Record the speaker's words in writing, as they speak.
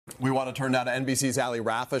We want to turn now to NBC's Allie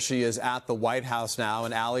Raffa. She is at the White House now.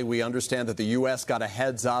 And Allie, we understand that the U.S. got a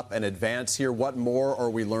heads up and advance here. What more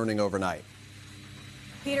are we learning overnight?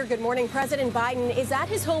 Peter, good morning. President Biden is at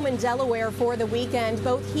his home in Delaware for the weekend.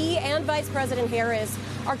 Both he and Vice President Harris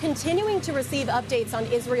are continuing to receive updates on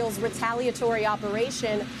Israel's retaliatory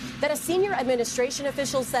operation that a senior administration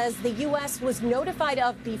official says the U.S. was notified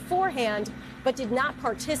of beforehand but did not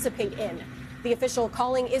participate in. The official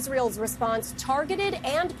calling Israel's response targeted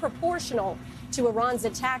and proportional to Iran's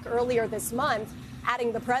attack earlier this month,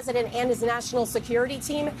 adding the president and his national security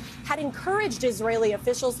team had encouraged Israeli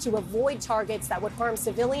officials to avoid targets that would harm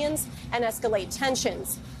civilians and escalate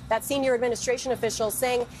tensions. That senior administration official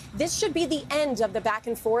saying this should be the end of the back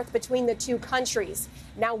and forth between the two countries,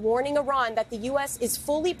 now warning Iran that the U.S. is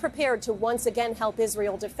fully prepared to once again help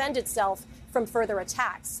Israel defend itself from further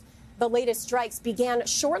attacks. The latest strikes began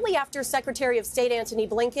shortly after Secretary of State Antony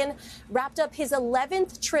Blinken wrapped up his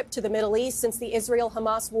 11th trip to the Middle East since the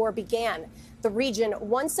Israel-Hamas war began. The region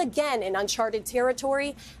once again in uncharted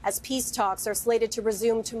territory as peace talks are slated to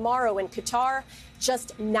resume tomorrow in Qatar,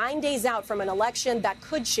 just 9 days out from an election that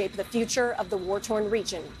could shape the future of the war-torn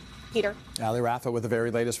region. Peter. Allie Raffa with the very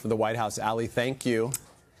latest from the White House. Allie, thank you.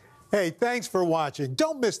 Hey, thanks for watching.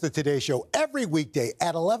 Don't miss the Today Show every weekday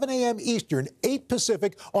at 11 a.m. Eastern, 8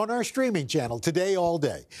 Pacific on our streaming channel, Today All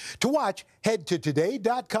Day. To watch, head to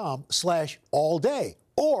today.com/allday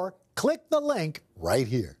or click the link right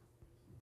here.